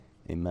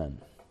Amen.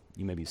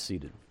 You may be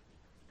seated.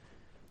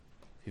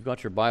 If you've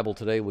got your Bible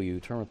today, will you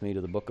turn with me to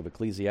the book of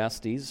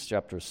Ecclesiastes,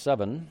 chapter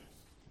 7,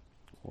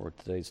 or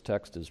today's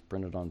text is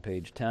printed on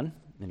page 10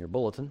 in your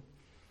bulletin.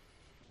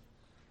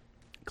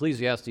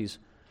 Ecclesiastes,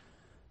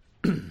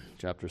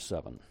 chapter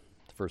 7,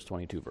 the first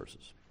 22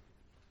 verses.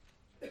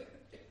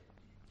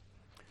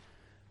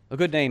 A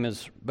good name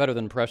is better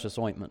than precious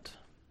ointment,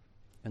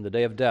 in the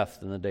day of death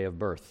than the day of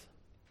birth.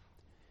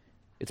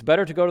 It's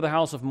better to go to the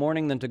house of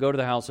mourning than to go to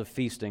the house of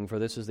feasting, for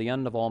this is the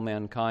end of all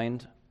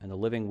mankind, and the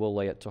living will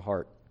lay it to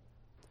heart.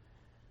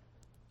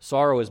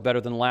 Sorrow is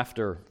better than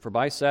laughter, for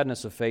by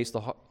sadness of face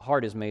the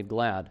heart is made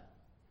glad.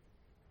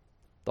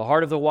 The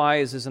heart of the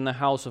wise is in the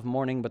house of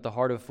mourning, but the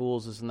heart of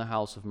fools is in the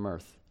house of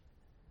mirth.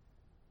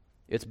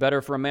 It's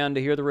better for a man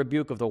to hear the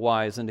rebuke of the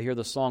wise than to hear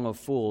the song of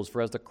fools, for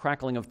as the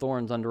crackling of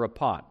thorns under a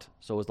pot,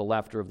 so is the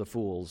laughter of the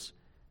fools.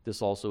 This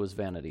also is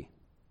vanity.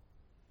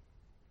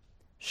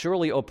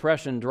 Surely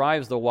oppression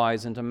drives the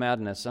wise into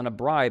madness, and a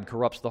bribe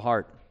corrupts the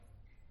heart.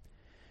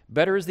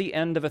 Better is the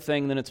end of a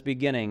thing than its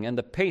beginning, and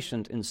the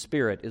patient in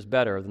spirit is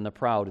better than the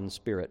proud in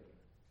spirit.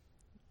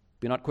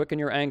 Be not quick in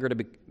your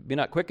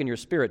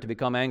spirit to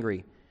become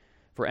angry,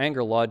 for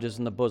anger lodges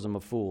in the bosom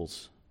of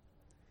fools.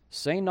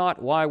 Say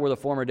not, why were the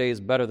former days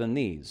better than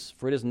these?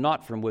 For it is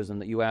not from wisdom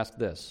that you ask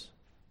this.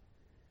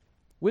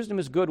 Wisdom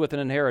is good with an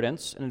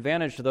inheritance, an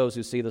advantage to those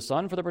who see the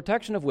sun, for the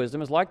protection of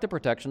wisdom is like the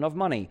protection of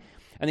money.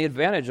 And the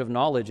advantage of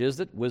knowledge is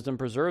that wisdom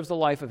preserves the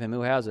life of him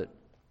who has it.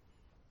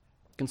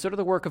 Consider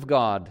the work of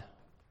God.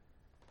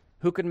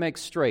 Who can make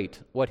straight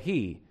what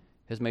he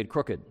has made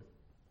crooked?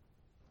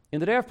 In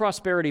the day of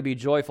prosperity be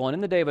joyful, and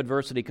in the day of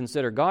adversity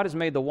consider God has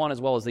made the one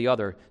as well as the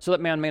other, so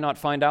that man may not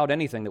find out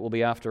anything that will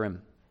be after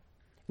him.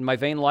 In my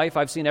vain life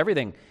I've seen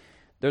everything.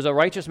 There's a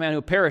righteous man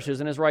who perishes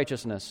in his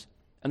righteousness,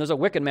 and there's a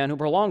wicked man who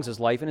prolongs his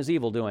life in his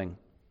evil doing.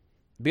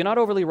 Be not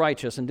overly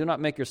righteous, and do not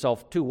make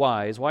yourself too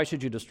wise. Why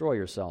should you destroy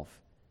yourself?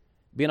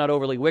 Be not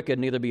overly wicked,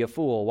 neither be a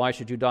fool. Why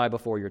should you die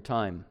before your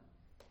time?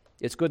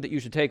 It's good that you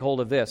should take hold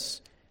of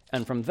this,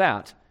 and from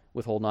that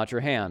withhold not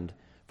your hand,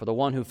 for the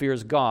one who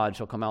fears God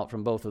shall come out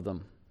from both of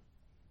them.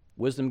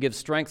 Wisdom gives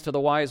strength to the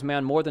wise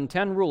man more than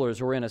 10 rulers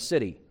who are in a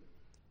city.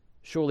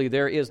 Surely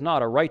there is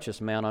not a righteous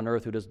man on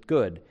earth who does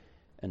good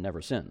and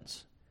never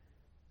sins.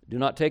 Do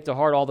not take to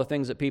heart all the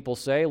things that people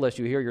say, lest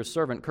you hear your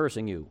servant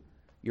cursing you.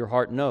 Your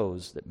heart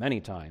knows that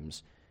many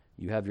times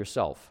you have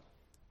yourself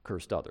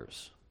cursed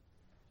others.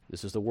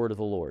 This is the word of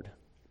the Lord.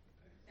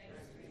 Thanks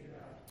be to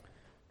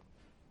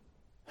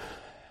God.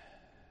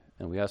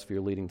 And we ask for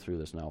your leading through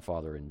this now,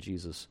 Father, in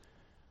Jesus'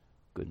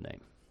 good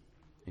name.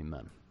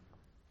 Amen.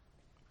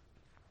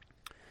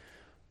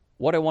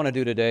 What I want to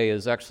do today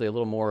is actually a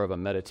little more of a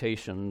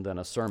meditation than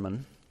a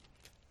sermon.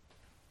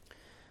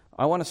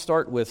 I want to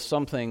start with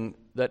something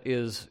that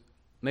is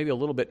maybe a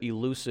little bit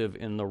elusive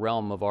in the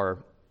realm of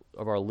our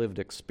lived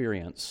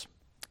experience.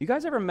 You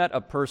guys ever met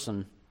a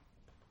person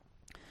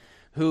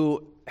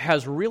who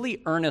has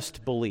really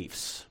earnest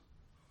beliefs?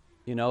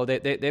 You know,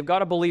 they've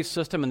got a belief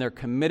system and they're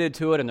committed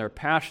to it and they're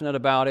passionate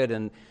about it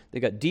and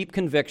they got deep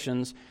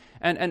convictions.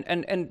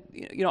 And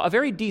you know, a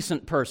very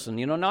decent person,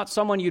 you know, not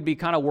someone you'd be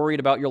kind of worried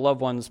about your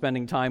loved ones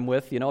spending time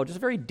with, you know, just a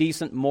very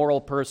decent moral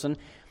person.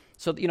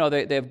 So, you know,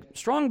 they have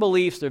strong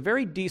beliefs, they're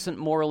very decent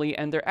morally,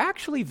 and they're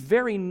actually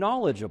very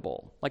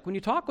knowledgeable. Like when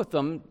you talk with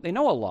them, they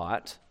know a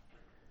lot,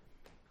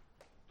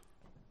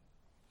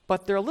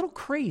 but they're a little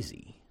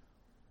crazy.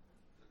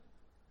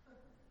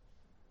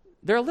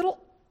 They're a little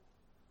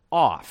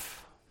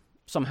off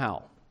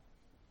somehow.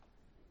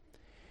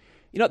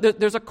 You know,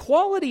 there's a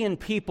quality in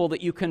people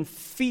that you can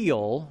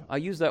feel. I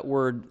use that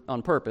word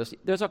on purpose.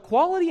 There's a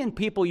quality in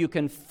people you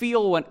can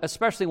feel,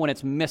 especially when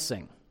it's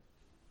missing.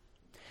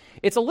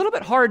 It's a little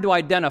bit hard to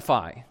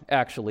identify,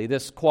 actually,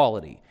 this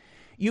quality.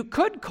 You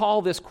could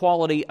call this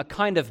quality a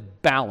kind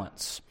of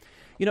balance.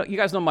 You know, you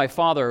guys know my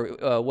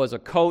father was a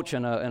coach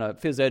and a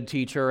phys ed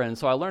teacher, and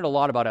so I learned a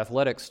lot about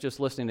athletics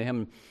just listening to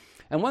him.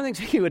 And one of the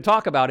things he would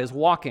talk about is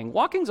walking.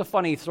 Walking's a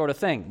funny sort of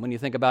thing when you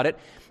think about it,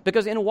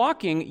 because in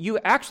walking, you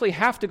actually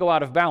have to go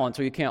out of balance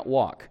or you can't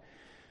walk.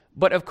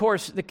 But of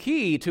course, the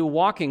key to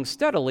walking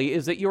steadily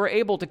is that you're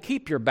able to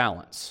keep your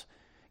balance.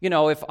 You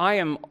know, if I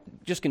am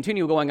just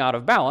continue going out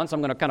of balance,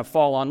 I'm going to kind of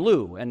fall on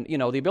Lou. And, you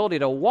know, the ability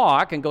to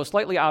walk and go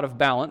slightly out of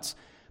balance,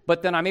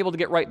 but then I'm able to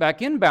get right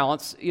back in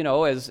balance, you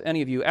know, as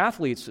any of you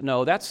athletes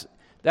know, that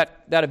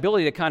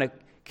ability to kind of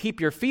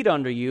keep your feet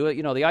under you,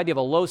 you know, the idea of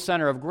a low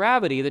center of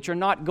gravity, that you're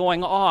not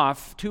going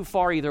off too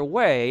far either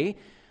way.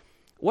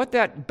 What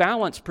that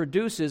balance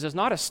produces is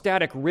not a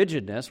static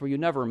rigidness where you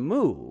never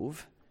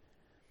move,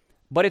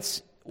 but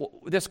it's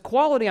this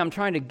quality I'm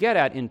trying to get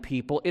at in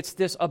people. It's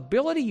this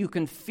ability you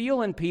can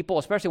feel in people,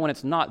 especially when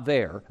it's not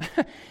there,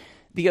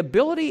 the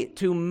ability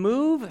to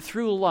move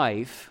through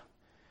life,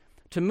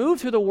 to move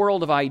through the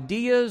world of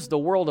ideas, the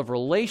world of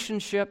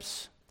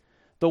relationships,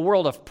 the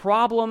world of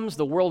problems,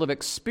 the world of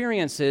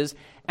experiences,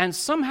 and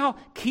somehow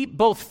keep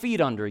both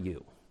feet under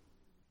you.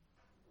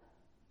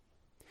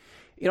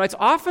 You know, it's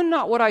often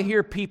not what I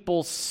hear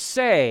people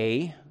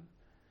say.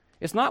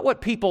 It's not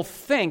what people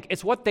think.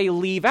 It's what they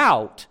leave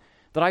out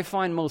that I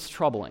find most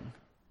troubling.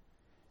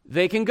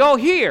 They can go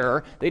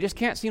here, they just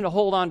can't seem to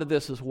hold on to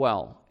this as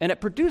well. And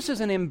it produces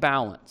an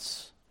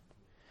imbalance.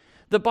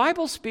 The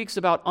Bible speaks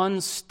about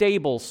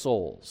unstable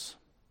souls,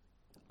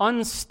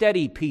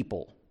 unsteady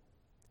people.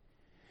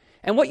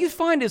 And what you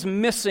find is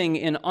missing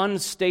in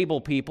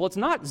unstable people, it's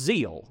not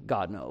zeal,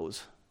 God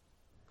knows.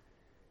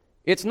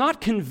 It's not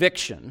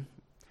conviction.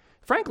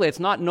 Frankly, it's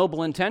not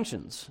noble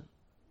intentions.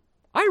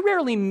 I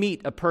rarely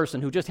meet a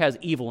person who just has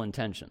evil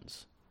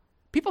intentions.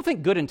 People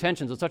think good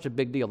intentions is such a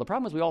big deal. The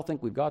problem is we all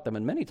think we've got them,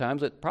 and many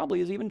times it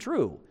probably is even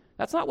true.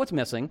 That's not what's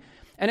missing.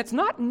 And it's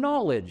not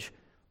knowledge.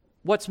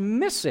 What's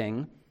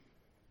missing,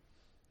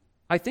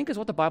 I think, is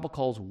what the Bible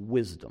calls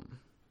wisdom.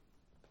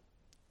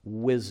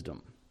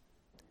 Wisdom.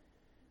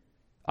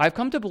 I've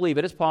come to believe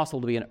it is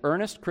possible to be an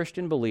earnest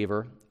Christian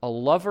believer, a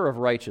lover of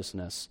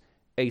righteousness,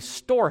 a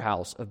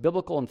storehouse of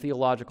biblical and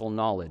theological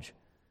knowledge,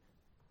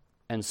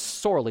 and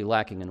sorely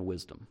lacking in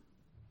wisdom.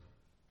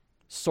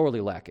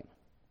 Sorely lacking.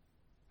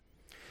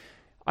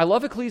 I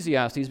love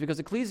Ecclesiastes because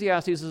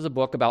Ecclesiastes is a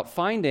book about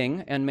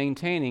finding and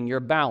maintaining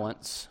your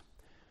balance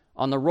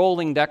on the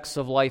rolling decks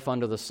of life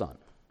under the sun.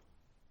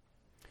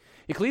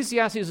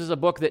 Ecclesiastes is a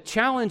book that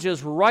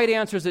challenges right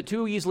answers that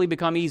too easily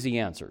become easy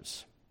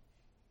answers.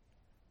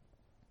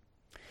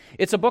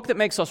 It's a book that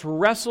makes us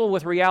wrestle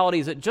with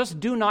realities that just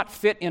do not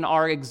fit in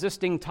our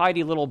existing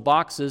tidy little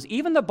boxes,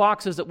 even the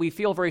boxes that we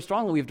feel very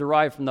strongly we've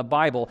derived from the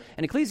Bible.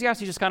 And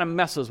Ecclesiastes just kind of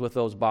messes with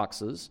those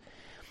boxes.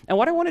 And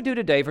what I want to do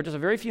today for just a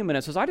very few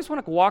minutes is I just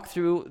want to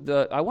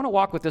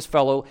walk with this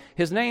fellow.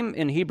 His name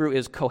in Hebrew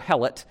is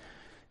Kohelet.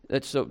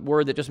 It's a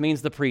word that just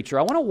means the preacher.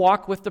 I want to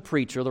walk with the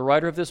preacher, the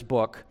writer of this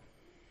book,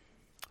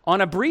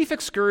 on a brief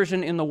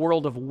excursion in the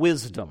world of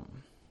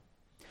wisdom.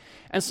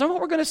 And some of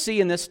what we're going to see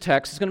in this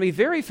text is going to be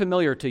very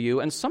familiar to you,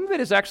 and some of it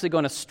is actually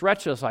going to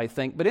stretch us, I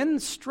think. But in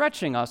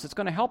stretching us, it's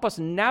going to help us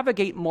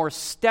navigate more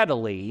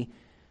steadily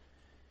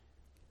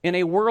in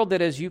a world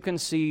that, as you can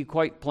see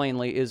quite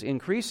plainly, is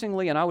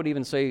increasingly, and I would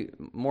even say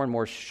more and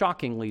more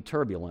shockingly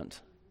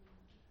turbulent.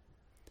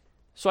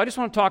 So I just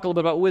want to talk a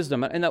little bit about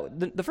wisdom. And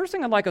the first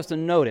thing I'd like us to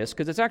notice,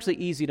 because it's actually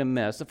easy to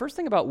miss, the first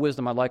thing about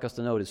wisdom I'd like us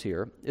to notice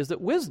here is that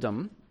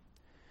wisdom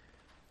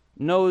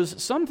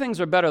knows some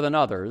things are better than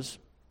others,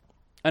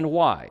 and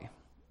why.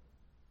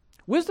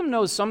 Wisdom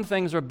knows some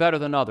things are better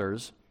than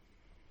others,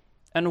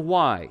 and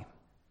why.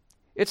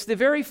 It's the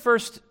very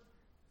first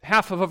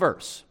half of a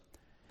verse.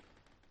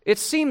 It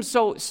seems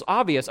so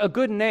obvious. A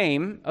good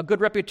name, a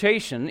good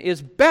reputation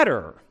is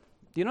better.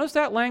 Do you notice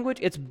that language?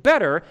 It's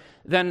better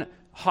than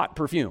hot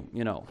perfume,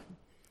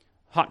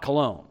 hot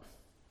cologne.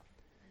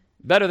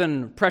 Better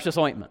than precious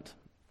ointment.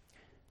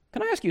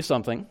 Can I ask you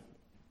something?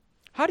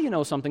 How do you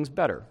know something's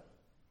better?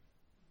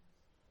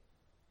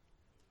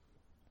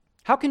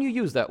 How can you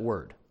use that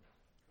word?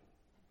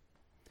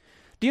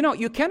 Do you know,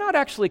 you cannot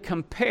actually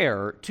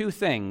compare two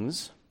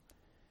things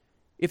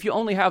if you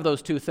only have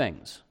those two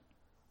things.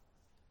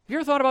 Have you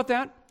ever thought about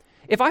that?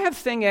 If I have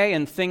thing A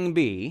and thing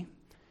B,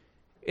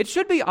 it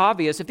should be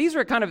obvious, if these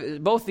are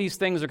both these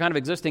things are kind of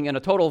existing in a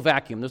total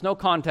vacuum, there's no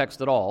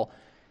context at all,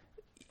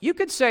 you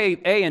could say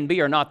A and B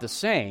are not the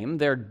same,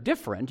 they're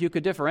different, you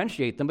could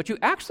differentiate them, but you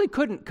actually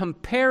couldn't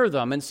compare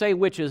them and say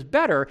which is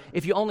better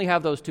if you only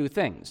have those two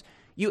things.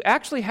 You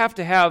actually have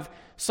to have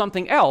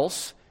something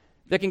else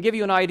that can give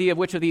you an idea of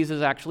which of these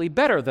is actually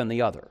better than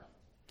the other.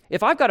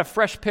 If I've got a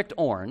fresh-picked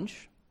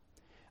orange,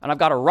 and I've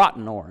got a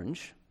rotten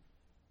orange,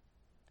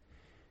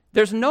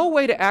 there's no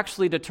way to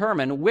actually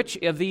determine which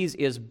of these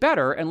is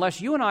better unless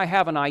you and I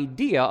have an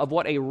idea of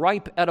what a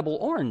ripe, edible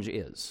orange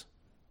is.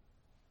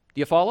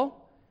 Do you follow?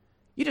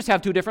 You just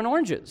have two different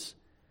oranges.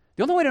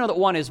 The only way to know that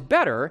one is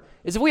better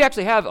is if we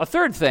actually have a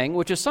third thing,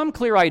 which is some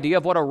clear idea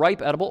of what a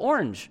ripe, edible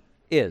orange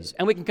is.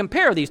 And we can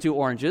compare these two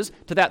oranges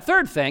to that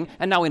third thing,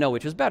 and now we know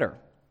which is better.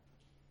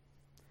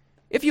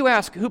 If you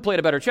ask who played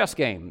a better chess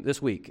game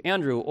this week,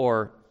 Andrew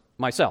or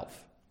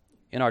myself,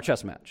 in our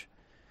chess match,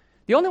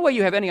 the only way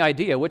you have any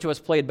idea which of us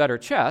played better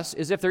chess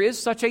is if there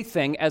is such a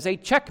thing as a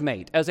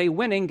checkmate, as a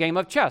winning game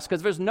of chess.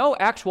 Because if there's no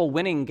actual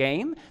winning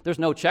game, there's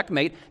no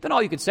checkmate, then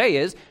all you could say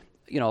is,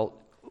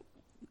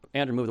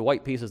 Andrew moved the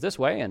white pieces this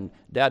way and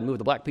Dad moved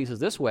the black pieces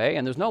this way,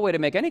 and there's no way to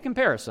make any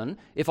comparison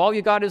if all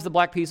you got is the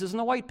black pieces and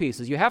the white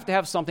pieces. You have to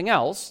have something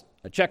else,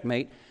 a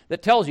checkmate,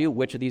 that tells you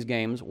which of these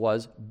games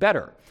was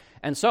better.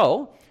 And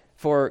so,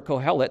 for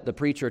Kohelet, the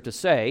preacher, to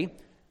say,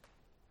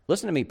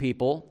 listen to me,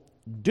 people,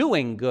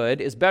 doing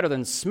good is better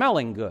than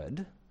smelling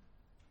good,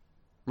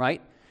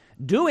 right?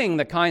 Doing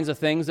the kinds of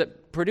things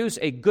that produce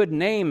a good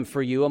name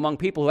for you among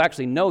people who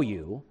actually know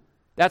you,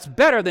 that's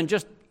better than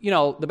just,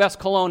 the best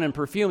cologne and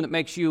perfume that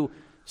makes you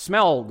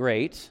smell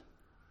great.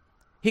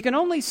 He can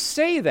only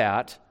say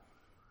that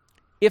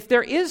if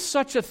there is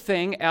such a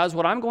thing as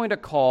what I'm going to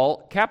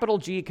call, capital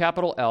G,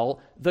 capital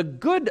L, the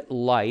good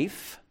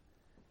life,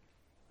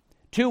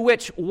 to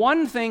which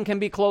one thing can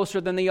be closer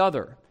than the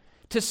other.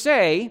 To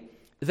say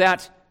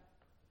that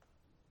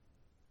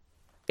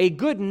a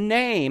good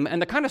name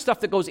and the kind of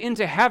stuff that goes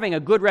into having a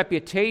good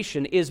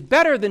reputation is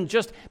better than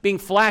just being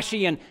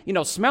flashy and,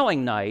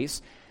 smelling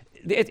nice.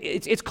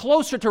 it's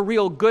closer to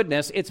real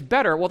goodness, it's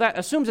better. Well, that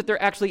assumes that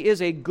there actually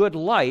is a good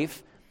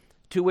life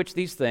to which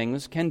these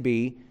things can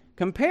be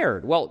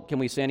compared. Well, can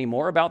we say any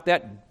more about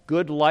that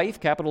good life,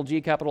 capital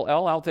G, capital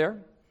L, out there?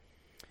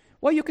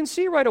 Well, you can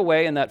see right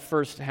away in that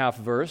first half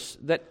verse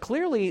that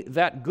clearly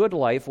that good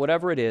life,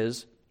 whatever it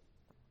is,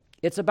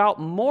 it's about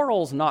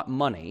morals, not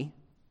money.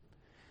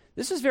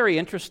 This is very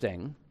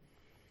interesting.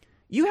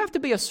 You have to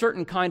be a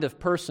certain kind of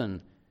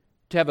person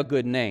to have a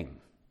good name.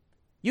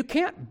 You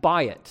can't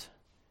buy it.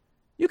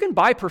 You can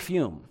buy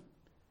perfume.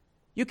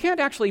 You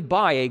can't actually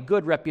buy a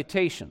good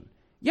reputation.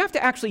 You have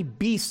to actually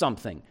be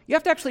something. You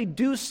have to actually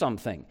do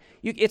something.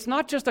 It's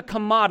not just a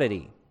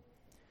commodity.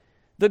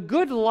 The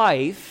good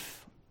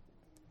life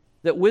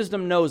that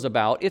wisdom knows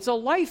about, it's a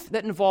life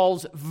that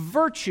involves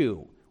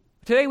virtue.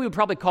 Today we would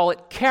probably call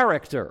it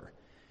character.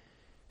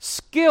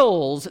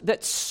 Skills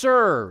that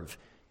serve.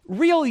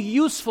 Real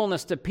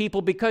usefulness to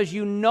people because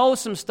you know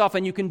some stuff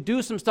and you can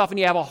do some stuff and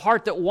you have a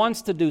heart that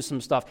wants to do some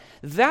stuff.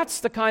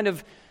 That's the kind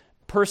of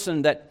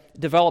person that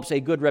develops a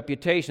good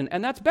reputation,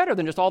 and that's better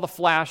than just all the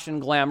flash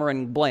and glamour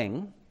and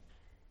bling.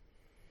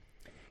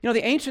 You know,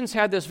 the ancients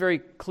had this very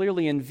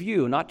clearly in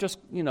view, not just,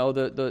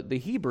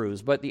 the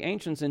Hebrews, but the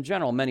ancients in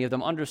general. Many of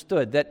them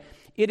understood that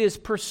it is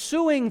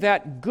pursuing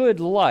that good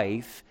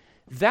life,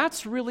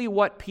 that's really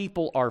what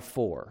people are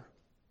for.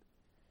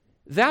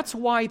 That's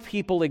why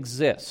people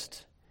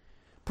exist.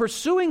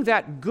 Pursuing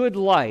that good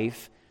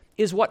life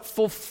is what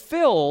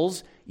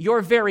fulfills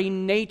your very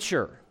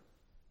nature.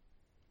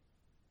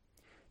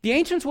 The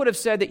ancients would have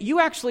said that you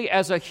actually,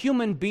 as a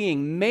human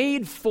being,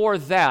 made for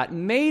that,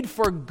 made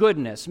for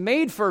goodness,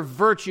 made for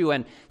virtue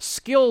and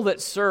skill that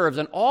serves,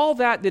 and all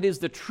that is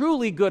the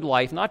truly good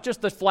life, not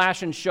just the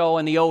flash and show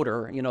and the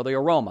odor, the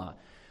aroma,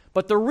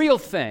 but the real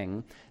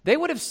thing. They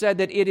would have said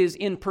that it is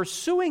in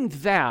pursuing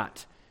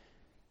that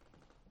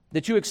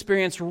you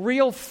experience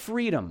real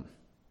freedom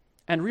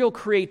and real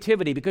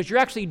creativity, because you're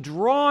actually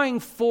drawing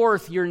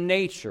forth your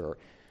nature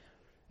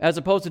as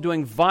opposed to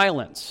doing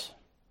violence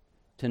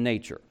to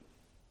nature.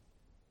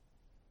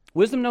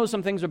 Wisdom knows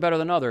some things are better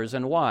than others,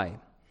 and why?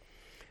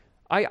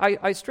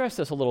 I stress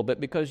this a little bit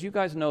because you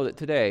guys know that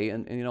today,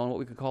 in what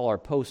we could call our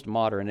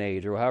postmodern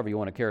age, or however you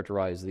want to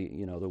characterize the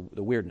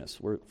weirdness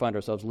we find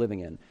ourselves living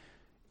in,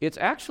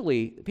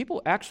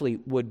 people actually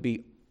would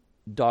be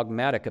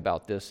dogmatic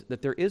about this,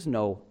 that there is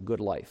no good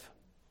life.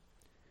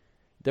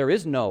 There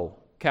is no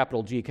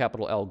capital G,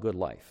 capital L good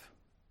life.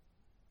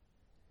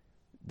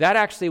 That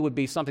actually would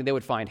be something they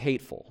would find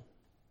hateful,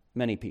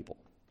 many people.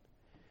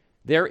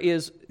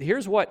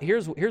 Here's what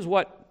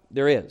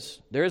there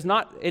is. There is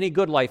not any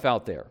good life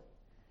out there.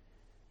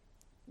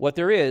 What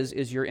there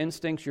is your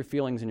instincts, your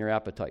feelings, and your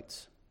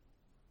appetites.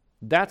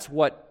 That's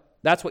what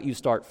you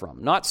start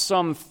from, not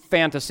some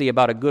fantasy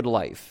about a good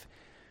life.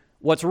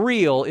 What's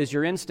real is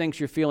your instincts,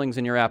 your feelings,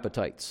 and your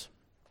appetites.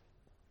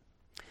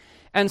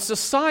 And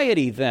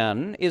society,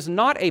 then, is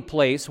not a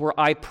place where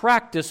I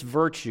practice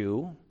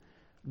virtue,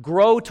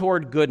 grow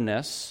toward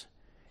goodness,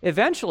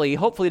 eventually,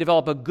 hopefully,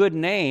 develop a good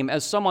name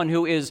as someone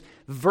who is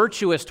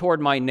virtuous toward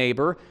my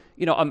neighbor,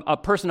 a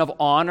person of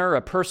honor,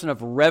 a person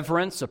of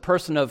reverence, a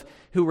person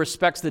who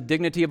respects the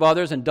dignity of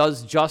others and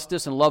does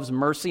justice and loves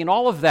mercy and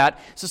all of that.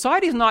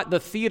 Society is not the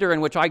theater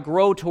in which I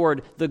grow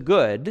toward the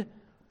good.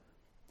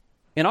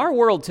 In our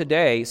world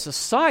today,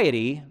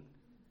 society,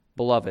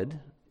 beloved,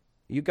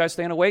 you guys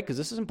staying awake because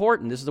this is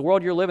important. This is the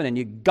world you're living in.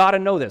 You got to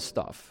know this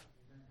stuff.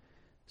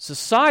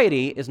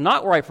 Society is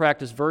not where I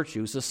practice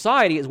virtue.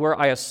 Society is where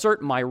I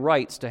assert my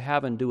rights to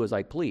have and do as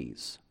I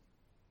please.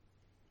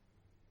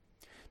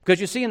 Because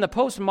you see, in the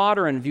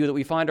postmodern view that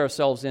we find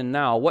ourselves in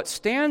now, what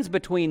stands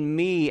between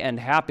me and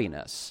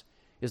happiness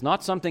is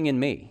not something in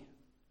me.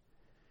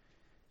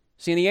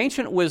 See, in the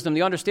ancient wisdom,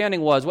 the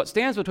understanding was what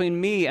stands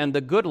between me and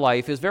the good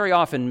life is very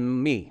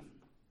often me.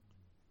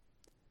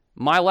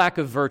 My lack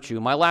of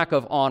virtue, my lack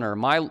of honor,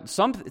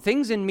 some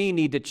things in me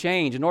need to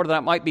change in order that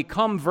I might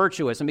become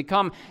virtuous and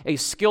become a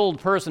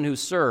skilled person who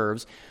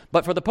serves.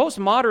 But for the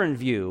postmodern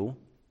view,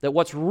 that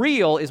what's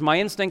real is my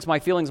instincts, my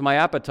feelings, my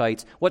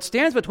appetites. What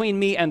stands between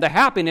me and the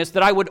happiness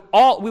that I would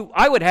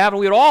have and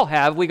we would all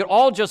have, we could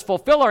all just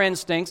fulfill our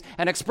instincts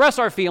and express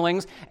our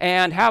feelings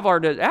and have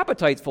our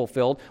appetites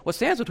fulfilled. What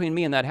stands between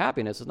me and that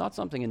happiness is not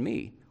something in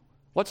me.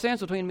 What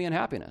stands between me and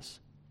happiness?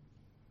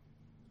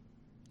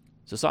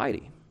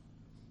 Society.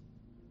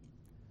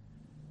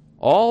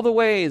 All the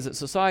ways that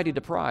society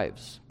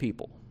deprives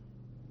people,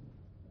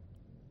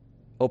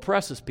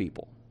 oppresses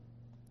people,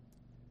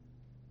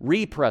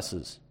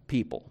 represses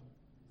people.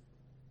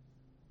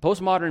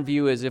 Postmodern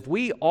view is if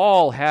we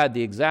all had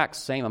the exact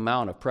same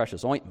amount of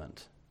precious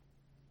ointment,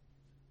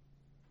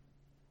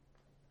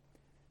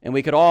 and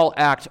we could all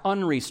act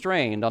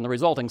unrestrained on the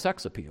resulting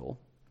sex appeal,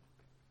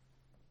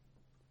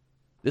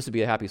 this would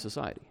be a happy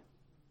society.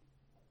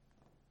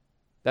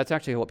 That's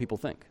actually what people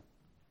think.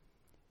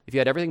 If you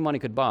had everything money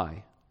could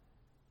buy,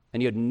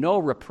 and you had no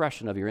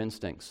repression of your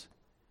instincts,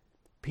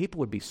 people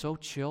would be so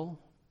chill.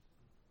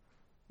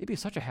 It'd be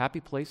such a happy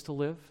place to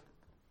live.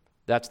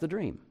 That's the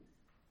dream.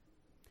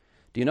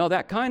 Do you know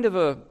that kind of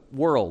a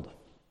world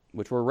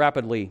which we're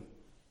rapidly,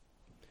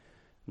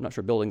 I'm not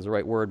sure building is the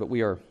right word, but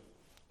we are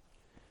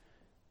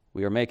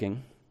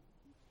making,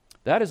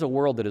 that is a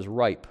world that is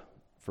ripe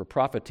for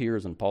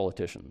profiteers and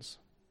politicians.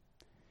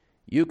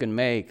 You can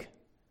make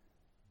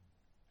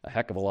a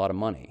heck of a lot of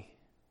money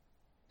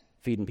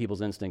feeding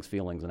people's instincts,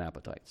 feelings, and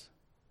appetites.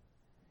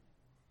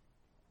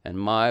 And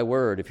my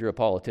word, if you're a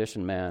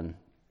politician, man,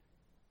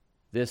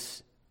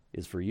 this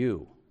is for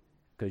you,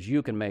 because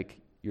you can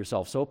make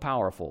yourself so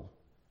powerful,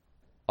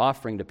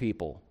 offering to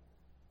people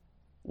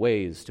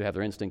ways to have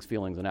their instincts,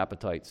 feelings, and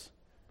appetites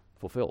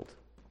fulfilled.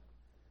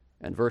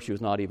 And virtue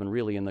is not even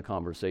really in the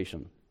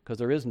conversation, because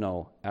there is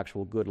no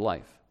actual good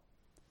life.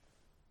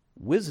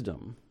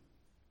 Wisdom,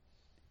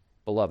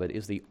 beloved,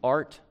 is the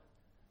art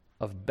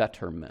of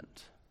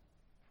betterment.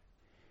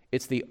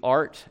 It's the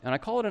art, and I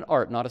call it an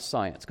art, not a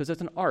science, because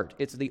it's an art.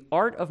 It's the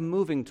art of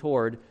moving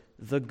toward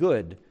the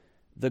good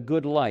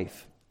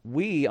life.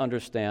 We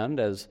understand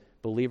as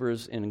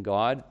believers in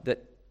God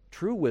that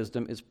true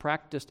wisdom is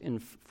practiced in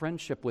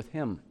friendship with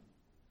Him.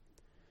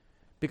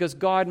 Because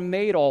God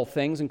made all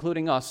things,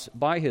 including us,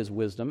 by His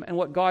wisdom, and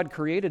what God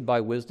created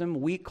by wisdom,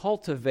 we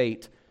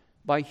cultivate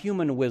by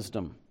human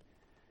wisdom.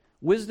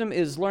 Wisdom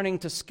is learning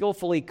to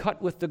skillfully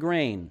cut with the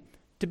grain,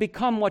 to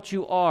become what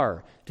you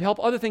are, to help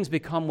other things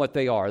become what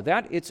they are.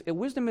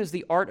 Wisdom is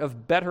the art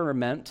of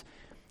betterment,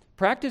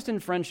 practiced in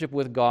friendship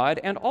with God,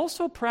 and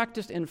also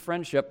practiced in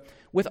friendship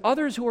with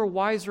others who are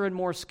wiser and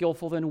more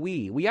skillful than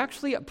we. We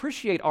actually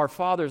appreciate our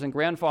fathers and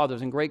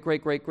grandfathers and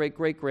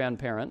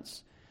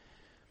great-great-great-great-great-grandparents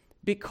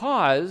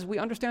because we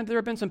understand that there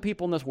have been some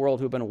people in this world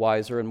who have been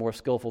wiser and more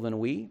skillful than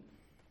we.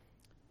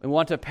 We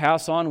want to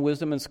pass on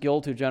wisdom and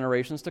skill to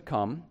generations to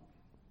come.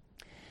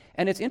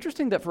 And it's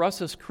interesting that for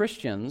us as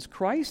Christians,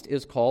 Christ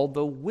is called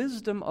the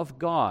wisdom of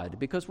God,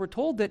 because we're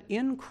told that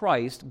in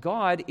Christ,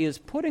 God is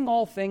putting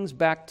all things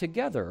back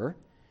together.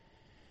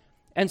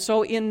 And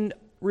so in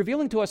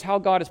revealing to us how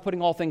God is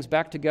putting all things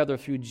back together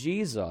through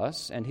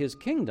Jesus and His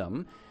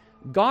kingdom,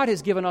 God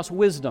has given us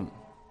wisdom.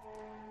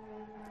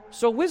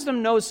 So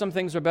wisdom knows some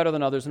things are better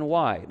than others, and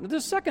why.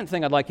 The second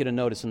thing I'd like you to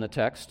notice in the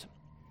text,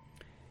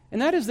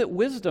 and that is that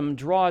wisdom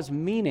draws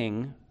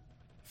meaning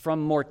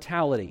from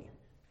mortality.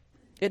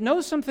 It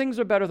knows some things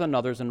are better than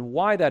others, and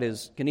why that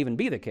can even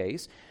be the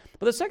case.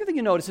 But the second thing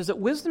you notice is that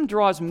wisdom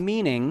draws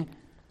meaning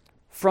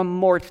from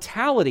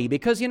mortality,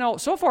 because,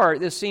 so far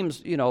this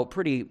seems,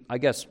 pretty, I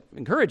guess,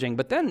 encouraging,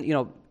 but then,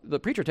 the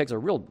preacher takes a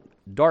real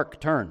dark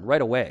turn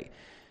right away.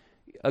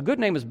 A good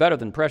name is better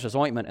than precious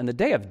ointment, and the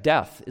day of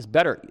death is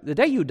better. The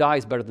day you die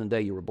is better than the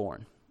day you were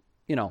born.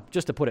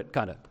 Just to put it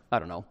kind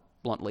of,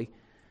 bluntly.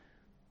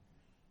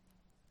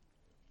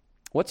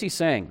 What's he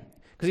saying?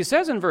 Because he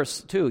says in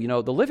verse 2,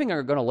 the living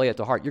are going to lay it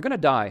to heart. You're going to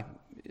die.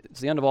 It's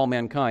the end of all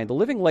mankind. The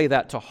living lay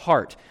that to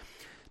heart.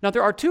 Now,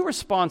 there are two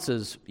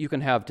responses you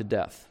can have to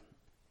death.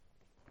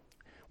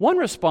 One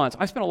response,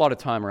 I spent a lot of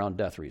time around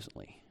death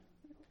recently.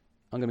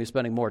 I'm going to be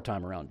spending more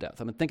time around death.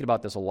 I've been thinking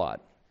about this a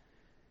lot.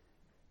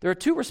 There are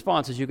two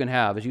responses you can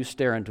have as you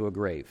stare into a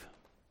grave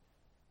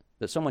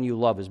that someone you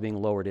love is being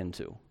lowered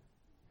into.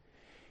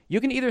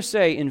 You can either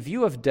say, in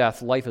view of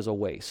death, life is a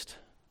waste.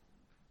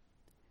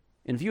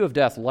 In view of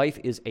death, life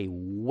is a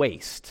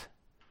waste.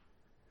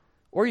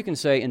 Or you can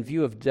say, in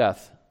view of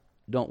death,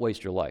 don't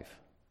waste your life.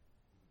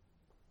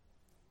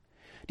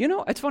 Do you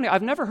know, it's funny,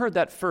 I've never heard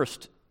that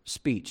first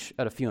speech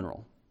at a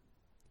funeral.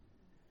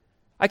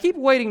 I keep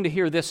waiting to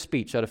hear this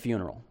speech at a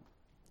funeral.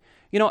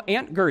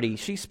 Aunt Gertie,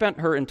 she spent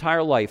her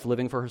entire life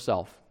living for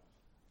herself.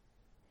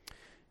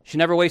 She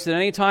never wasted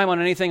any time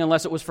on anything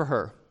unless it was for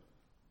her.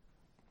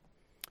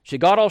 She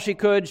got all she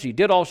could, she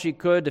did all she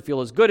could to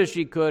feel as good as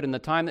she could in the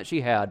time that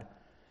she had.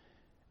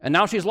 And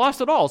now she's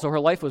lost it all, so her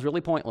life was really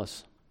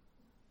pointless.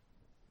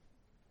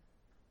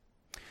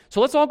 So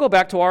let's all go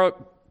back to our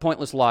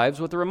pointless lives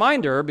with a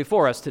reminder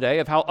before us today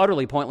of how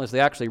utterly pointless they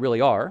actually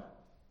really are.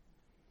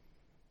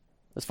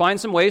 Let's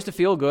find some ways to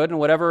feel good in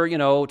whatever,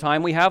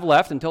 time we have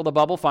left until the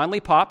bubble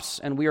finally pops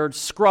and we are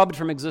scrubbed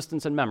from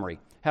existence and memory.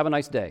 Have a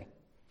nice day.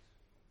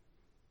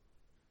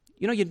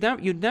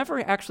 You'd never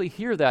actually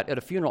hear that at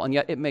a funeral, and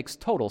yet it makes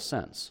total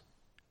sense.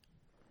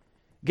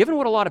 Given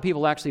what a lot of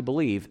people actually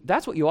believe,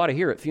 that's what you ought to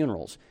hear at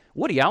funerals.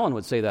 Woody Allen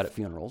would say that at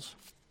funerals.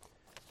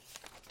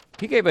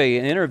 He gave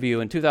an interview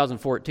in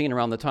 2014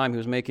 around the time he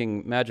was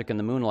making Magic in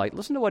the Moonlight.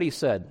 Listen to what he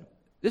said.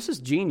 This is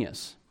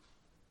genius.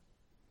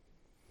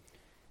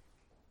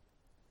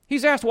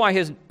 He's asked why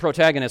his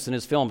protagonists in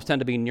his films tend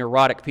to be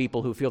neurotic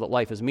people who feel that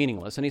life is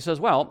meaningless. And he says,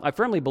 well, I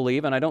firmly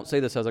believe, and I don't say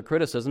this as a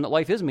criticism, that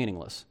life is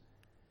meaningless.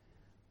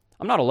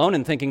 I'm not alone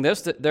in thinking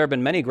this, that there have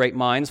been many great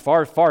minds,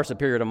 far, far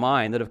superior to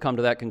mine, that have come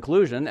to that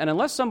conclusion, and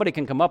unless somebody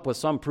can come up with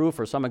some proof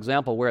or some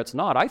example where it's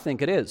not, I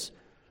think it is.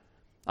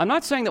 I'm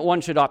not saying that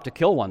one should opt to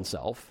kill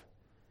oneself,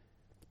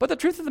 but the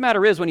truth of the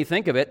matter is, when you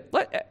think of it,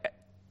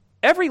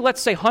 every,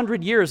 let's say,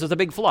 100 years is a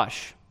big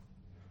flush,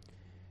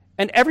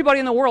 and everybody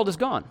in the world is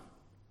gone.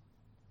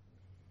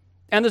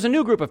 And there's a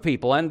new group of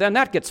people, and then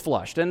that gets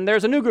flushed, and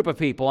there's a new group of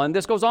people, and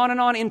this goes on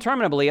and on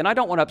interminably, and I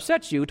don't want to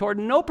upset you toward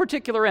no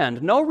particular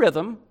end, no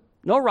rhythm,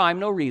 no rhyme,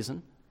 no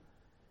reason.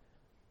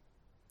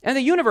 And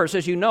the universe,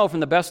 as you know from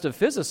the best of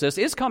physicists,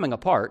 is coming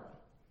apart.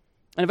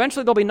 And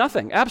eventually there'll be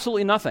nothing,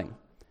 absolutely nothing.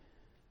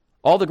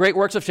 All the great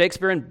works of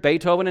Shakespeare and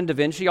Beethoven and Da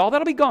Vinci, all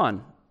that'll be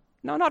gone.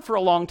 No, not for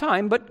a long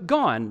time, but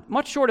gone.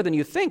 Much shorter than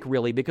you think,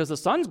 really, because the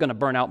sun's going to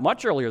burn out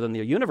much earlier than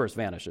the universe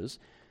vanishes.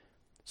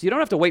 So you don't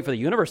have to wait for the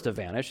universe to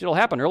vanish. It'll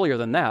happen earlier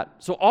than that.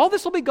 So all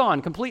this will be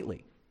gone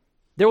completely.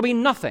 There will be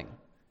nothing.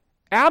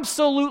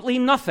 Absolutely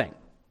nothing.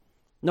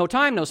 No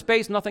time, no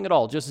space, nothing at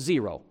all, just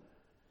zero.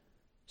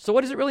 So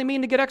what does it really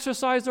mean to get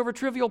exercised over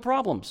trivial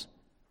problems?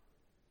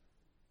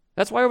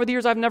 That's why over the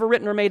years I've never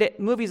written or made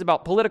movies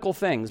about political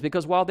things,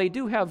 because while they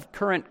do have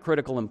current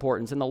critical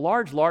importance, in the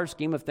large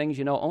scheme of things,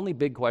 only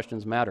big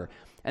questions matter.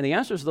 And the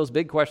answers to those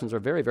big questions are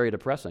very, very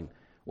depressing.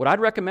 What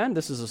I'd recommend,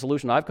 this is a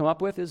solution I've come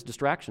up with, is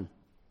distraction.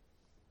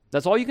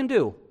 That's all you can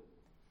do.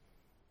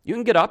 You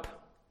can get up.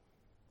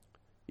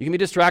 You can be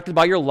distracted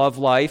by your love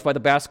life, by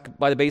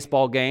the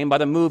baseball game, by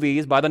the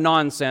movies, by the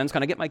nonsense.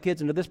 Can I get my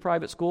kids into this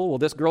private school? Will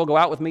this girl go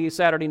out with me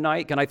Saturday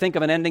night? Can I think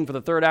of an ending for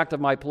the third act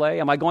of my play?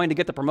 Am I going to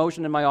get the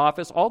promotion in my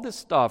office? All this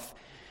stuff.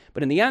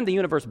 But in the end, the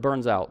universe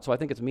burns out, so I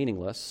think it's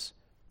meaningless.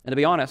 And to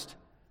be honest,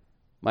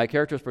 my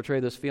characters portray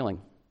this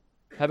feeling.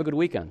 Have a good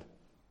weekend.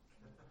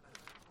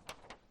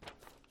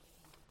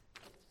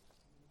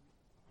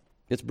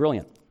 It's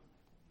brilliant.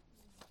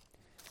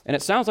 And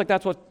it sounds like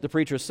that's what the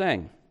preacher's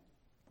saying.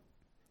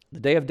 The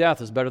day of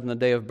death is better than the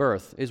day of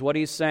birth, is what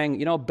he's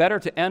saying. Better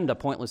to end a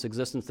pointless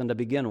existence than to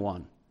begin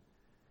one.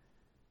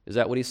 Is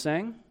that what he's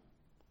saying?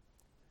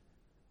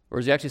 Or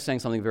is he actually saying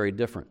something very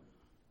different?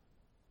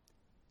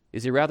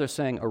 Is he rather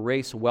saying a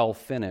race well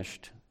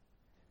finished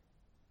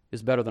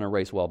is better than a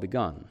race well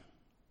begun?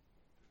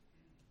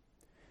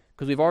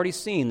 Because we've already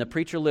seen the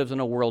preacher lives in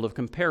a world of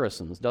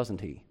comparisons, doesn't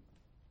he?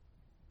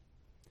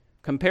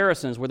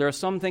 Comparisons where there are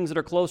some things that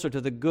are closer to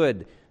the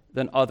good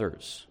than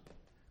others.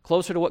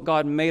 Closer to what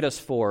God made us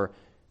for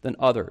than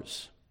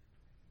others.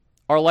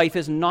 Our life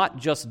is not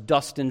just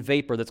dust and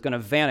vapor that's going to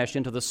vanish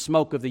into the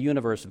smoke of the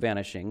universe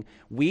vanishing.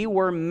 We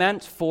were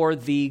meant for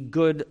the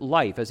good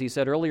life. As he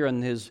said earlier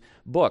in his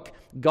book,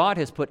 God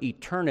has put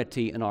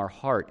eternity in our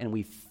heart, and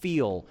we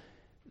feel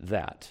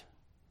that.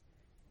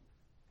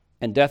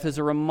 And death is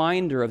a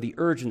reminder of the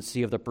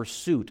urgency of the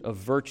pursuit of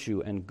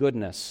virtue and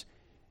goodness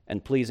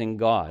and pleasing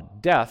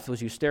God. Death,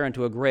 as you stare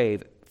into a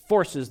grave,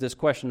 forces this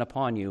question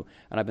upon you,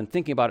 and I've been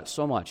thinking about it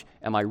so much.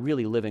 Am I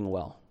really living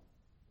well?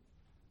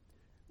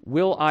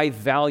 Will I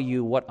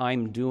value what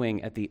I'm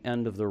doing at the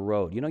end of the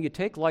road? You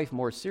take life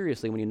more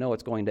seriously when you know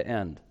it's going to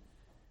end.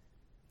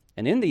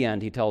 And in the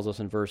end, he tells us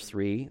in verse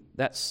 3,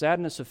 that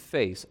sadness of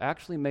face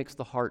actually makes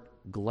the heart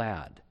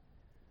glad.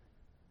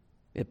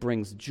 It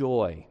brings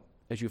joy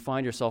as you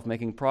find yourself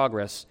making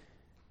progress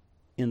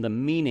in the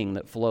meaning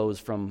that flows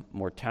from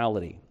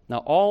mortality. Now,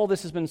 all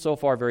this has been so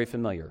far very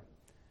familiar.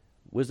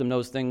 Wisdom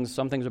knows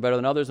some things are better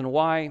than others, and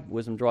why.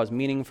 Wisdom draws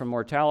meaning from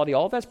mortality.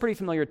 All of that's pretty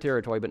familiar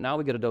territory, but now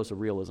we get a dose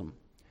of realism.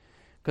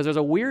 Because there's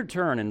a weird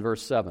turn in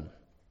verse 7.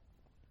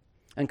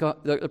 And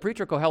the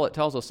preacher Kohelet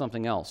tells us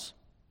something else,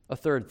 a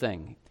third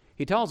thing.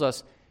 He tells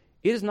us,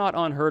 it is not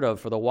unheard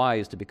of for the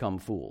wise to become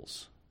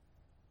fools.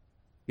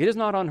 It is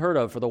not unheard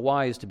of for the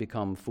wise to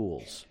become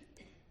fools.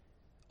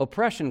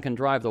 Oppression can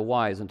drive the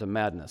wise into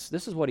madness.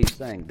 This is what he's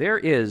saying. There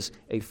is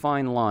a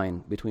fine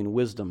line between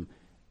wisdom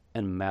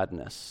and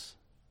madness.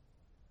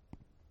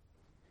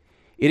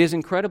 It is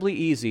incredibly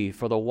easy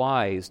for the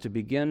wise to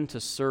begin to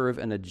serve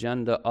an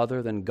agenda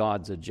other than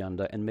God's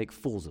agenda and make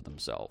fools of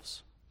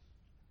themselves.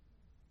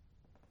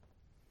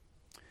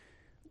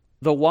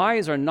 The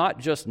wise are not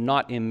just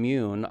not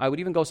immune. I would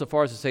even go so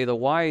far as to say the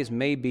wise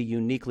may be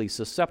uniquely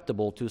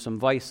susceptible to some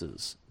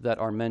vices that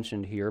are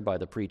mentioned here by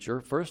the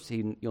preacher. First,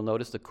 you'll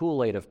notice the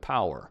Kool-Aid of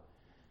power.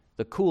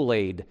 The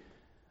Kool-Aid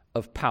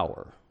of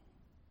power.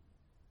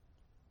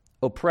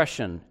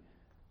 Oppression.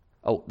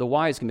 The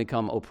wise can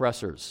become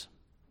oppressors.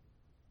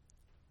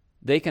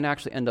 They can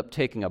actually end up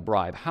taking a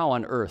bribe. How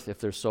on earth if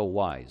they're so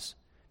wise?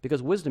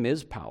 Because wisdom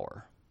is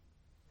power.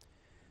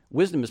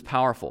 Wisdom is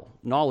powerful.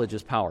 Knowledge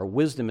is power.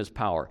 Wisdom is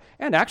power.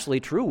 And actually,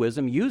 true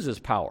wisdom uses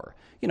power.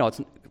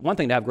 It's one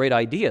thing to have great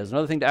ideas,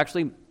 another thing to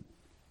actually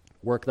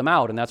work them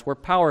out, and that's where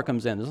power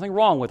comes in. There's nothing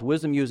wrong with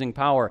wisdom using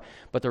power,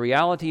 but the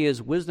reality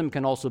is wisdom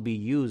can also be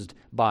used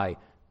by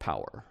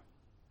power.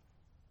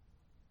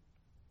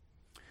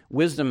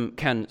 Wisdom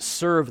can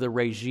serve the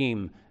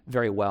regime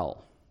very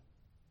well.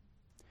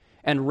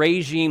 And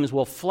regimes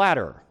will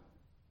flatter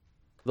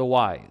the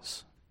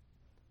wise.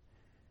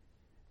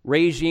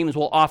 Regimes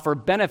will offer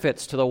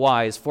benefits to the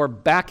wise for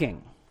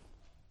backing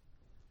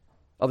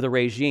of the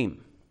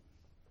regime.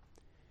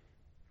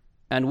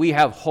 And we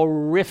have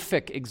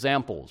horrific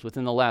examples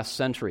within the last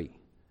century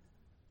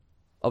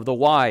of the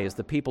wise,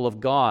 the people of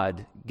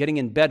God, getting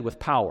in bed with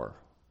power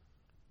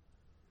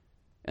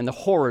and the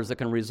horrors that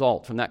can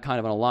result from that kind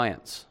of an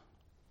alliance,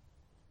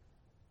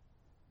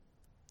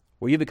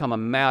 where you become a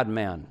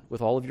madman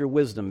with all of your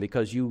wisdom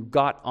because you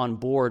got on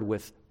board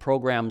with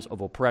programs of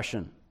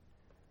oppression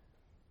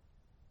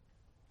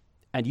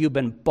and you've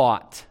been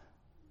bought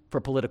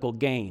for political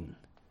gain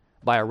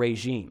by a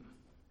regime.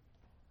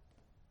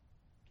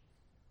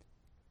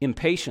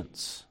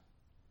 impatience.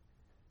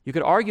 You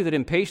could argue that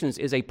impatience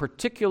is it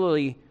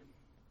particularly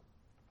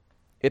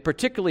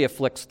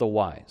afflicts the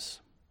wise.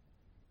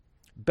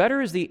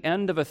 Better is the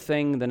end of a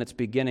thing than its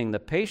beginning. The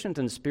patient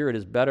in spirit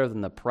is better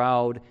than the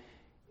proud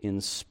in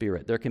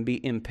spirit. There can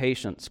be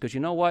impatience, because you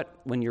know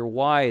what? When you're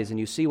wise and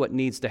you see what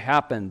needs to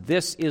happen,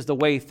 this is the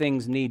way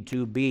things need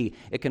to be.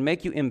 It can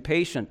make you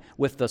impatient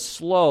with the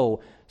slow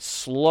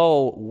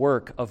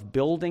work of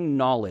building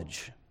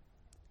knowledge.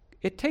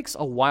 It takes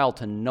a while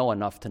to know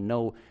enough to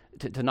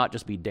not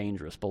just be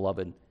dangerous,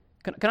 beloved.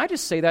 Can I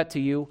just say that to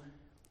you?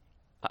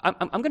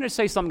 I'm going to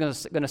say something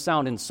that's going to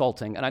sound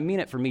insulting, and I mean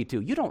it for me too.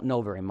 You don't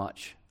know very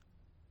much.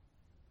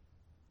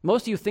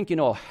 Most of you think you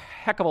know a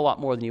heck of a lot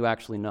more than you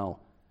actually know.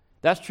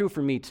 That's true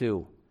for me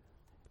too.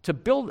 To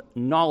build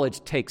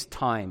knowledge takes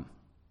time.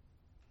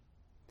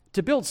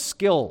 To build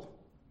skill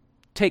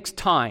takes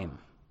time.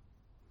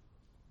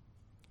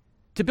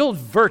 To build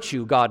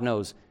virtue, God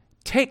knows,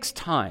 takes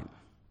time.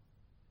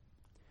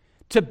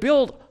 To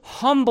build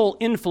humble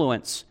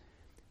influence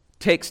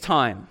takes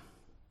time.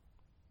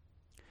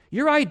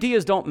 Your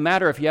ideas don't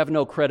matter if you have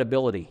no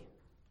credibility.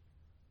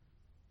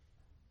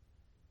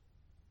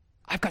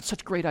 I've got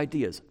such great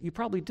ideas. You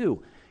probably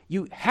do.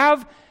 You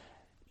have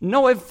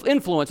no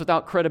influence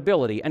without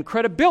credibility, and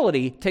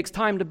credibility takes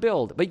time to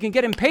build. But you can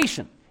get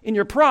impatient in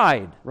your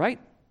pride, right?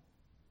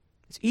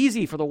 It's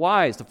easy for the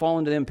wise to fall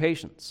into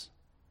impatience.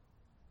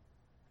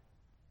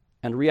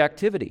 And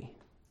reactivity.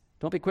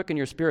 Don't be quick in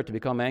your spirit to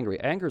become angry.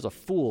 Anger is a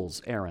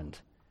fool's errand.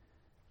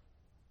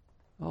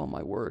 Oh,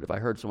 my word, have I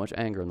heard so much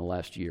anger in the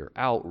last year.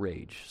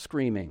 Outrage,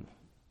 screaming.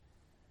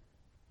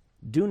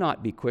 Do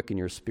not be quick in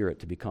your spirit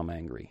to become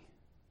angry.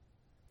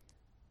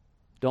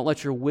 Don't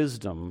let your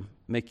wisdom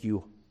make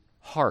you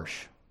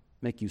harsh,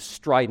 make you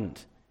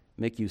strident,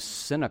 make you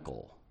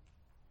cynical,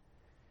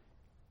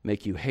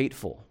 make you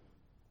hateful,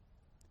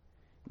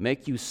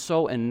 make you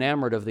so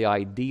enamored of the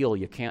ideal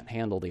you can't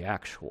handle the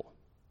actual.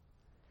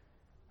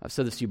 I've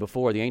said this to you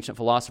before. The ancient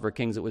philosopher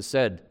kings, it was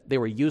said, they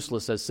were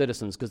useless as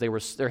citizens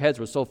because their heads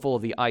were so full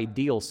of the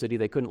ideal city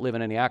they couldn't live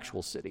in any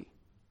actual city.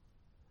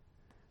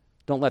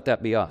 Don't let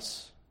that be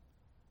us.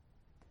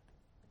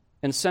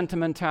 And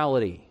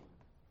sentimentality.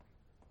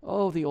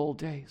 Oh, the old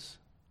days.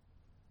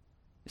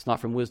 It's not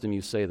from wisdom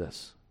you say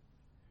this.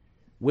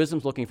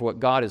 Wisdom's looking for what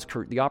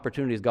the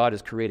opportunities God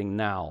is creating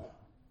now.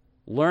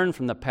 Learn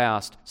from the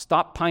past.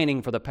 Stop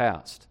pining for the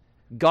past.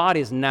 God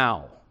is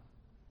now.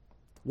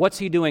 What's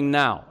He doing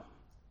now?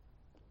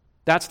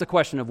 That's the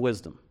question of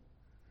wisdom.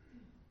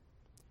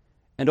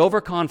 And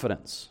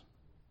overconfidence.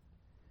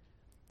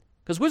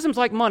 Because wisdom's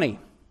like money.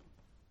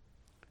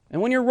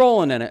 And when you're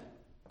rolling in it,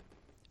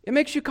 it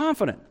makes you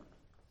confident.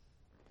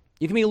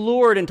 You can be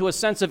lured into a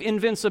sense of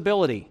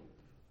invincibility,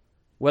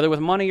 whether with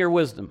money or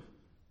wisdom.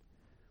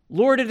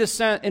 Lured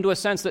into a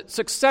sense that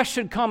success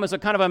should come as a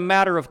kind of a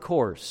matter of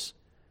course.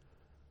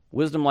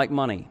 Wisdom like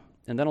money.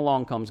 And then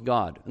along comes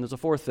God. And there's a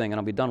fourth thing, and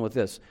I'll be done with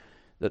this,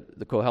 that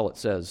the Kohelet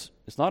says.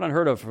 It's not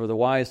unheard of for the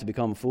wise to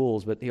become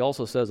fools, but he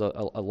also says a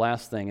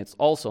last thing. It's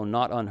also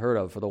not unheard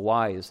of for the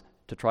wise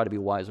to try to be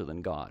wiser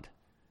than God.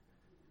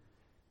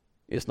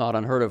 It's not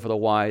unheard of for the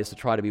wise to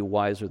try to be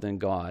wiser than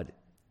God,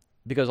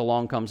 because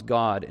along comes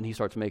God and He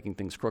starts making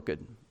things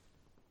crooked.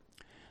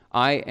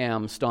 I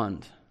am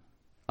stunned.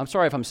 I'm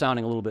sorry if I'm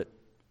sounding a little bit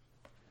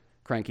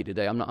cranky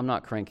today. I'm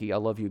not cranky. I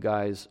love you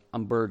guys.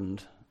 I'm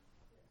burdened.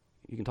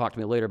 You can talk to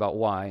me later about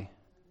why.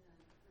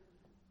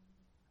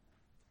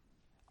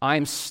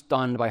 I'm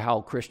stunned by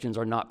how Christians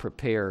are not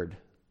prepared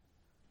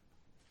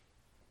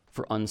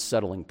for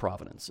unsettling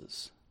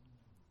providences.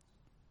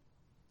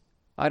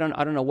 I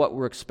don't know what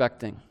we're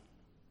expecting.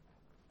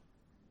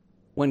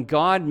 When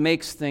God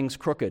makes things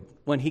crooked,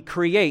 when He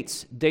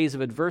creates days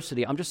of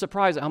adversity, I'm just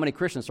surprised at how many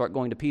Christians start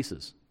going to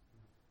pieces.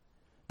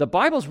 The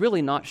Bible's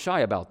really not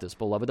shy about this,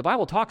 beloved. The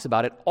Bible talks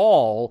about it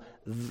all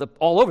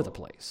over the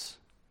place.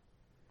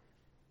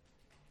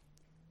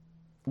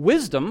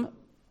 Wisdom,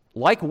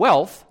 like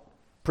wealth,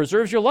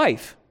 preserves your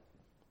life,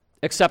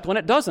 except when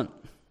it doesn't.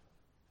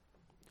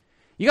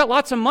 You got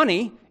lots of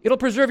money, it'll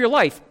preserve your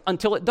life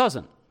until it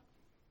doesn't.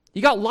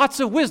 You got lots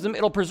of wisdom,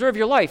 it'll preserve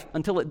your life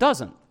until it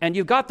doesn't. And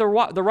you've got the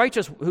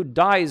righteous who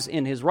dies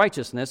in his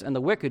righteousness and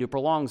the wicked who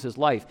prolongs his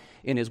life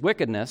in his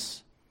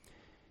wickedness.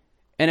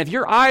 And if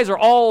your eyes are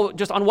all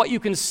just on what you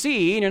can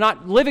see and you're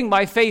not living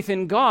by faith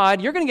in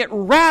God, you're going to get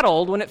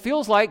rattled when it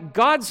feels like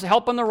God's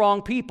helping the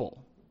wrong people.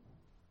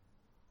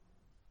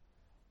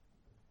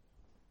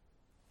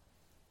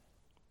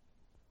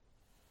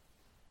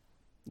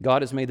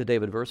 God has made the day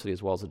of adversity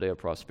as well as the day of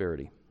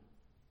prosperity.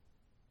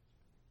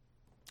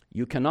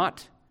 You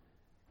cannot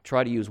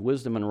try to use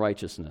wisdom and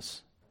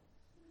righteousness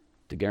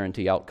to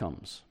guarantee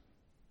outcomes.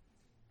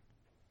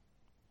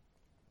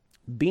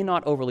 Be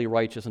not overly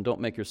righteous and don't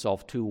make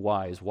yourself too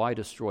wise. Why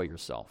destroy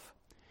yourself?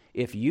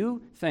 If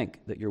you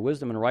think that your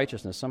wisdom and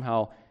righteousness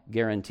somehow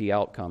guarantee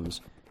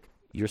outcomes,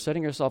 you're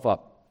setting yourself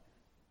up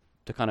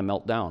to kind of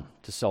melt down,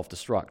 to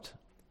self-destruct.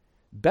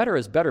 Better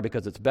is better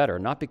because it's better,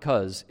 not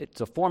because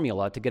it's a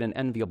formula to get an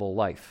enviable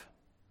life.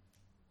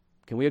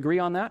 Can we agree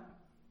on that?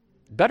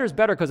 Better is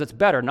better because it's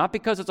better, not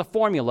because it's a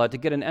formula to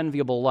get an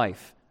enviable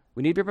life.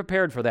 We need to be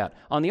prepared for that.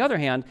 On the other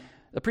hand,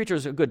 the preacher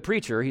is a good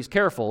preacher. He's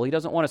careful. He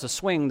doesn't want us to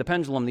swing the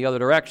pendulum the other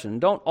direction.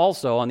 Don't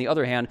also, on the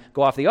other hand,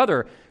 go off the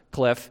other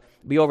cliff,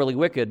 be overly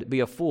wicked,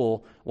 be a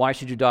fool. Why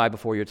should you die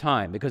before your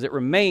time? Because it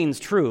remains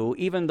true,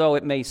 even though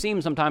it may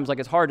seem sometimes like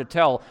it's hard to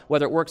tell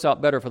whether it works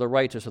out better for the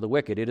righteous or the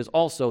wicked. It is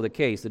also the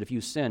case that if you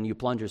sin, you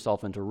plunge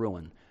yourself into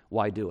ruin.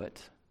 Why do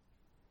it?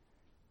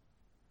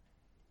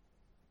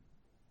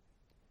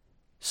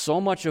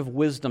 So much of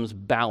wisdom's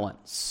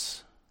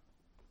balance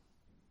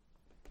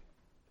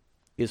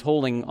is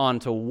holding on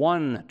to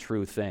one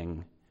true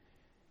thing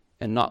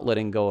and not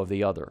letting go of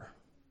the other.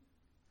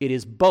 It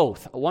is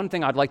both. One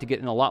thing I'd like to get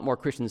in a lot more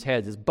Christians'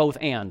 heads is both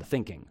and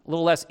thinking. A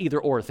little less either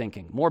or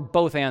thinking, more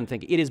both and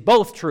thinking. It is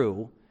both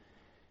true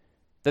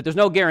that there's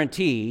no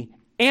guarantee,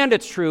 and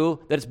it's true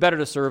that it's better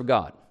to serve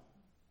God.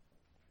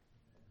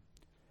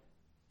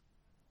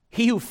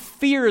 He who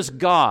fears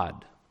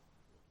God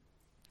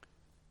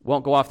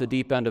won't go off the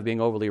deep end of being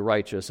overly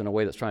righteous in a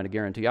way that's trying to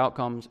guarantee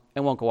outcomes,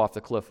 and won't go off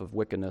the cliff of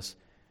wickedness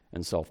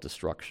and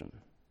self-destruction.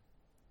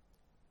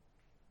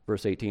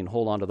 Verse 18,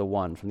 hold on to the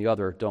one. From the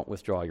other, don't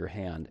withdraw your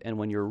hand. And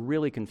when you're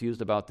really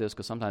confused about this,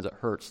 because sometimes it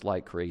hurts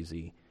like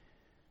crazy,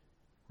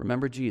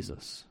 remember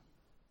Jesus.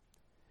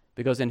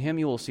 Because in him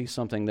you will see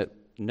something that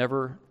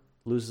never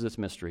loses its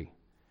mystery.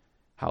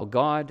 How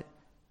God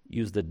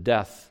used the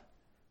death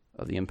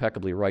of the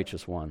impeccably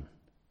righteous one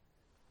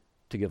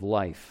to give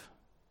life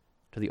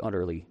to the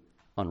utterly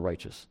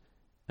unrighteous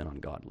and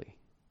ungodly.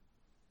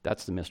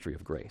 That's the mystery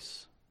of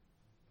grace.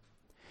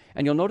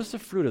 And you'll notice the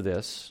fruit of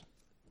this.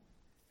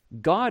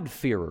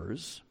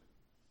 God-fearers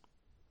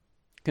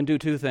can do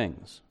two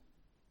things.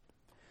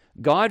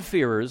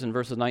 God-fearers, in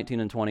verses 19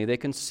 and 20, they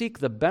can seek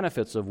the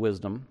benefits of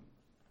wisdom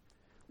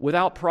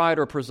without pride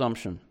or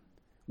presumption.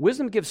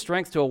 Wisdom gives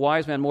strength to a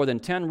wise man more than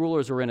 10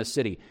 rulers who are in a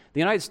city.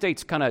 The United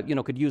States kind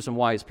of, could use some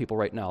wise people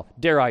right now,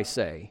 dare I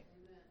say.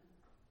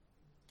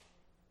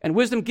 And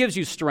wisdom gives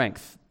you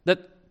strength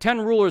that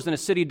 10 rulers in a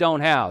city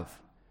don't have.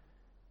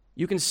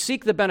 You can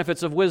seek the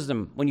benefits of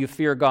wisdom when you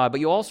fear God, but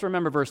you also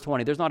remember verse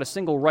 20, there's not a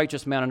single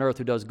righteous man on earth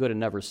who does good and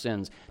never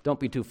sins. Don't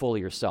be too full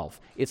of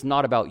yourself. It's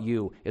not about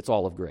you, it's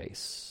all of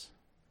grace.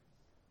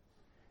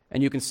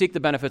 And you can seek the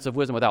benefits of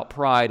wisdom without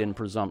pride and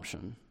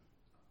presumption.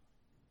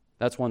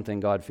 That's one thing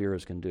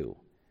God-fearers can do.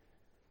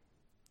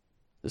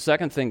 The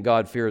second thing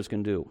God-fearers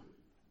can do,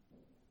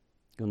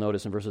 you'll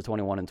notice in verses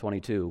 21 and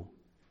 22,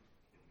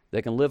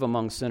 they can live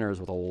among sinners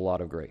with a lot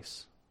of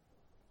grace.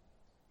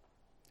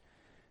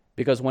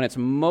 Because when it's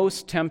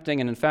most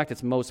tempting, and in fact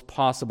it's most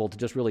possible to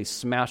just really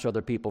smash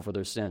other people for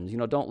their sins,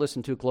 don't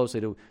listen too closely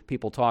to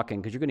people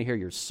talking, because you're going to hear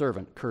your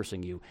servant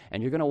cursing you,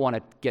 and you're going to want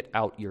to get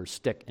out your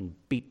stick and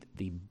beat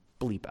the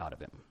bleep out of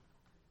him,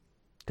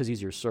 because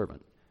he's your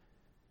servant.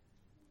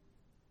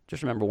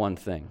 Just remember one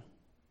thing.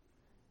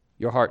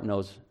 Your heart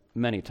knows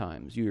many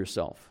times you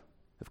yourself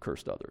have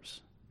cursed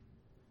others.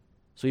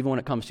 So even when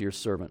it comes to your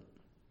servant,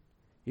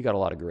 you got a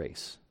lot of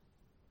grace,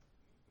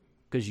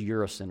 because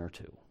you're a sinner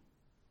too.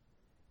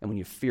 And when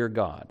you fear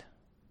God,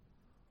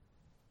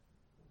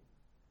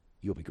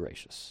 you'll be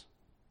gracious.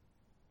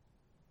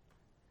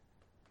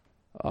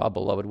 Ah,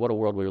 beloved, what a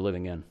world we're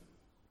living in.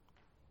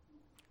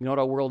 You know what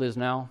our world is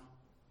now?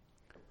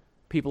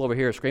 People over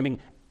here screaming,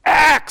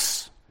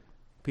 Acts!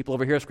 People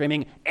over here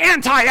screaming,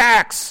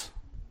 anti-Acts!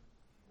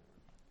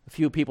 A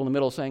few people in the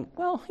middle saying,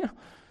 well,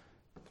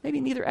 maybe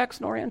neither X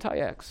nor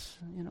anti-X.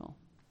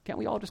 Can't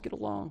we all just get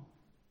along?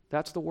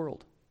 That's the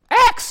world.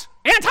 X!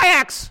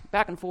 Anti-X!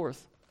 Back and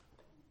forth.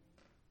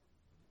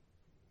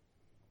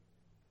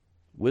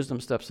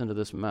 Wisdom steps into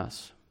this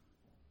mess.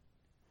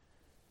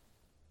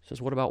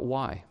 Says, what about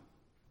Y?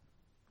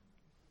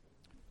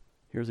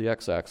 Here's the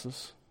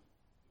x-axis.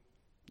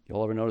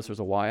 Y'all ever notice there's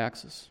a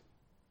y-axis?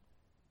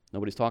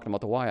 Nobody's talking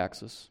about the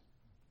y-axis.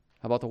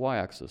 How about the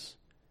y-axis?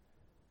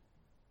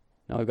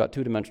 Now we've got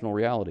two-dimensional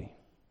reality.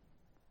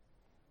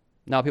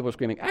 Now people are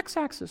screaming,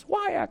 x-axis,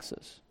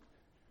 y-axis.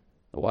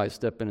 The Y's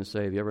step in and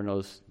say, have you ever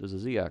noticed there's a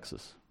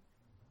z-axis?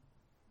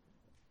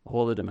 A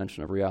whole other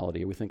dimension of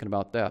reality. Are we thinking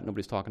about that?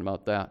 Nobody's talking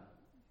about that.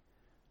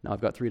 Now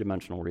I've got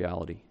three-dimensional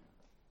reality.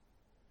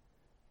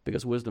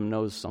 Because wisdom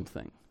knows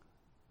something.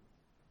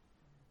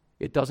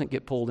 It doesn't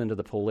get pulled into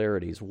the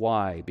polarities.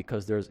 Why?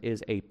 Because there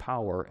is a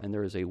power and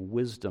there is a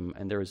wisdom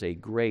and there is a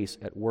grace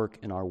at work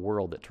in our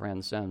world that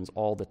transcends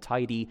all the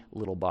tidy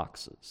little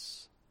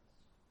boxes.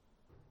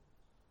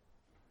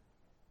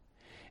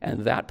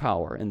 And that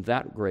power and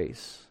that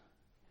grace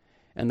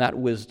and that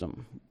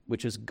wisdom,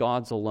 which is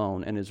God's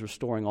alone and is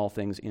restoring all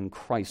things in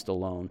Christ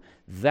alone,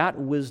 that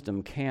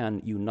wisdom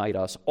can unite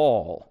us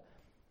all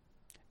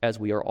as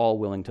we are all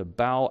willing to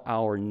bow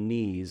our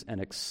knees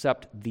and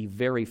accept the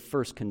very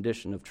first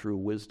condition of true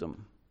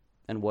wisdom.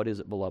 And what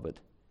is it, beloved?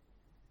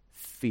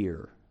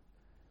 Fear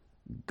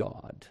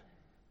God.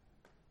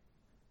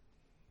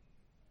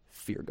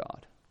 Fear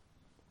God.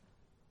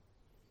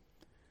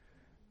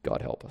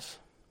 God help us.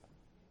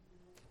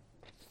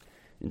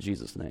 In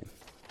Jesus' name,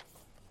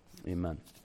 amen.